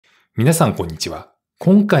皆さんこんにちは。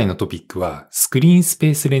今回のトピックはスクリーンス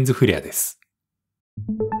ペースレンズフレアです。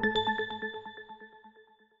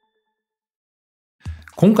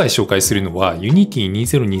今回紹介するのは Unity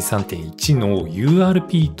 2023.1 の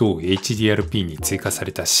URP と HDRP に追加さ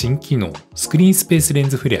れた新機能スクリーンスペースレン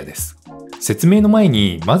ズフレアです。説明の前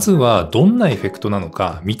にまずはどんなエフェクトなの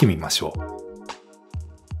か見てみましょ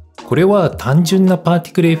う。これは単純なパー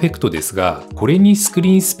ティクルエフェクトですが、これにスク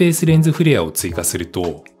リーンスペースレンズフレアを追加する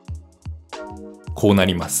とこうな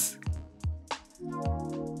ります。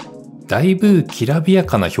だいぶきらびや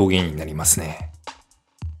かな表現になりますね。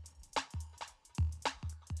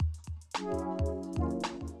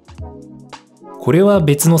これは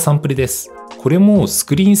別のサンプルです。これもス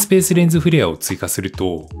クリーンスペースレンズフレアを追加する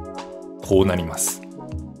とこうなります。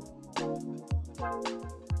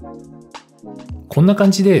こんな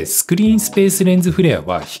感じでスクリーンスペースレンズフレア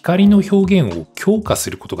は光の表現を強化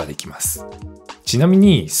することができます。ちなみ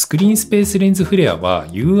にスクリーンスペースレンズフレアは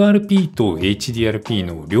URP と HDRP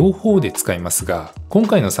の両方で使いますが、今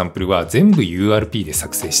回のサンプルは全部 URP で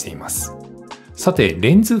作成しています。さて、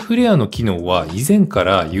レンズフレアの機能は以前か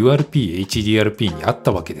ら URP、HDRP にあっ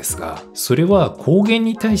たわけですが、それは光源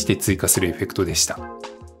に対して追加するエフェクトでした。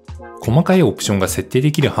細かいオプションが設定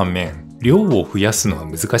できる反面、量を増やすのは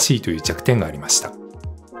難しいという弱点がありました。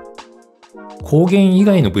光源以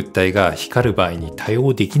外の物体が光る場合に対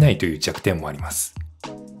応できないという弱点もあります。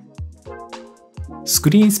スク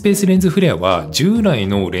リーンスペースレンズフレアは従来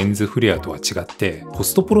のレンズフレアとは違ってポ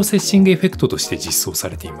ストプロセッシングエフェクトとして実装さ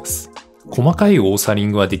れています。細かいオーサリ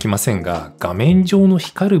ングはできませんが、画面上の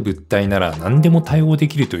光る物体なら何でも対応で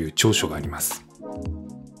きるという長所があります。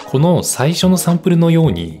この最初のサンプルのよ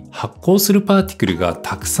うに発光するパーティクルが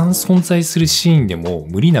たくさん存在するシーンでも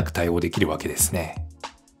無理なく対応できるわけですね。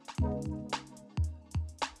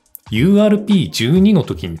URP12 の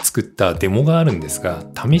時に作ったデモがあるんですが、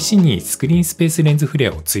試しにスクリーンスペースレンズフレ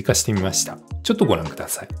アを追加してみました。ちょっとご覧くだ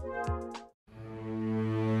さい。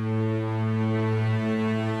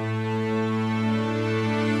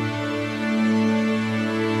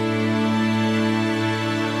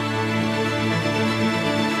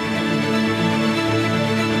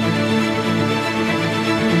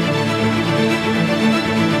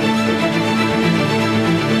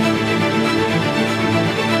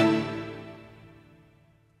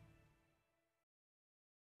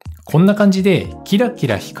こんな感じでキラキ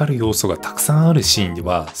ラ光る要素がたくさんあるシーンで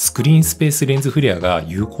はスクリーンスペースレンズフレアが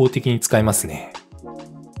有効的に使えますね。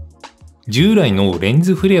従来のレン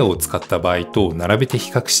ズフレアを使った場合と並べて比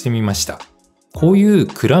較してみました。こういう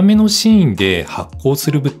暗めのシーンで発光す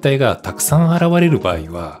る物体がたくさん現れる場合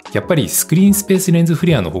はやっぱりスクリーンスペースレンズフ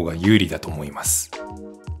レアの方が有利だと思います。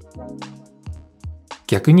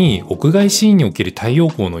逆に屋外シーンにおける太陽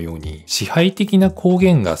光のように支配的な光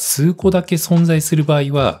源が数個だけ存在する場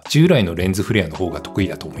合は従来のレンズフレアの方が得意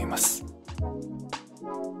だと思います。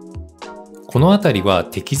このあたりは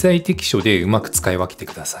適材適所でうまく使い分けて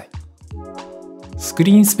ください。スク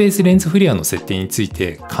リーンスペースレンズフレアの設定につい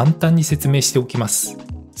て簡単に説明しておきます。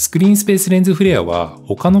スクリーンスペースレンズフレアは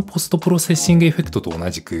他のポストプロセッシングエフェクトと同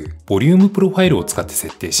じくボリュームプロファイルを使って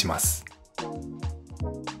設定します。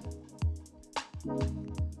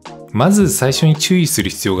まず最初に注意する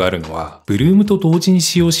必要があるのは、ブルームと同時に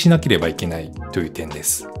使用しなければいけないという点で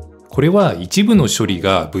す。これは一部の処理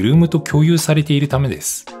がブルームと共有されているためで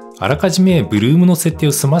す。あらかじめブルームの設定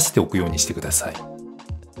を済ませておくようにしてください。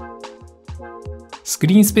スク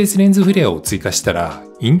リーンスペースレンズフレアを追加したら、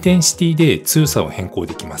インテンシティで強さを変更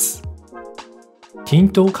できます。ティン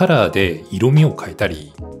トカラーで色味を変えた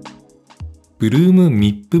り、ブルーム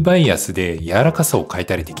密布バイアスで柔らかさを変え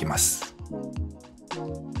たりできます。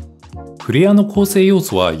フレアの構成要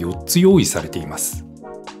素は4つ用意されています。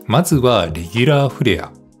まずはレギュラーフレ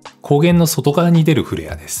ア。光源の外側に出るフレ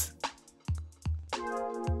アです。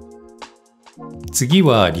次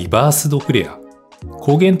はリバースドフレア。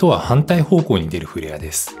光源とは反対方向に出るフレア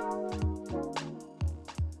です。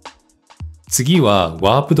次は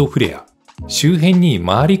ワープドフレア。周辺に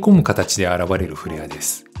回り込む形で現れるフレアで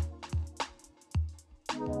す。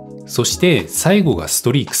そして最後がス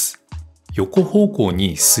トリークス。横方向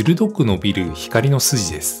に鋭く伸びる光の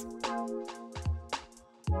筋です。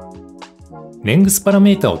レングスパラ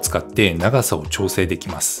メータを使って長さを調整でき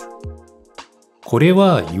ます。これ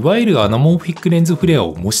はいわゆるアナモーフィックレンズフレア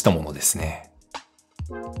を模したものですね。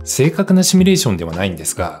正確なシミュレーションではないんで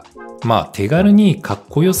すが、手軽にかっ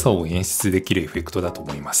こよさを演出できるエフェクトだと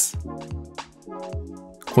思います。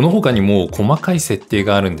この他にも細かい設定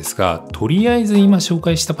があるんですが、とりあえず今紹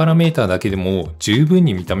介したパラメータだけでも十分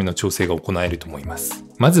に見た目の調整が行えると思います。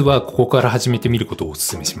まずはここから始めてみることをお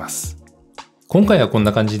勧めします。今回はこん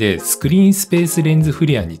な感じでスクリーンスペースレンズフ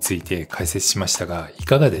レアについて解説しましたが、い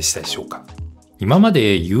かがでしたでしょうか？今ま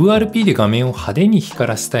で URP で画面を派手に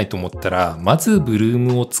光らせたいと思ったら、まずブルー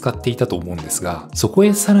ムを使っていたと思うんですが、そこ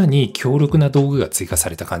へさらに強力な道具が追加さ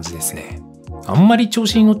れた感じですね。あんまり調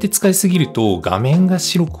子に乗って使いすぎると画面が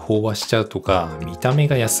白く飽和しちゃうとか、見た目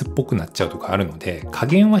が安っぽくなっちゃうとかあるので、加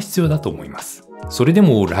減は必要だと思います。それで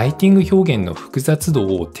もライティング表現の複雑度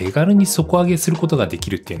を手軽に底上げすることができ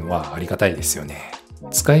るっていうのはありがたいですよね。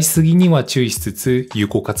使いすぎには注意しつつ有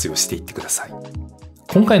効活用していってください。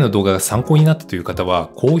今回の動画が参考になったという方は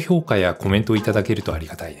高評価やコメントをいただけるとあり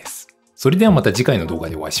がたいです。それではまた次回の動画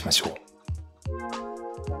でお会いしましょう。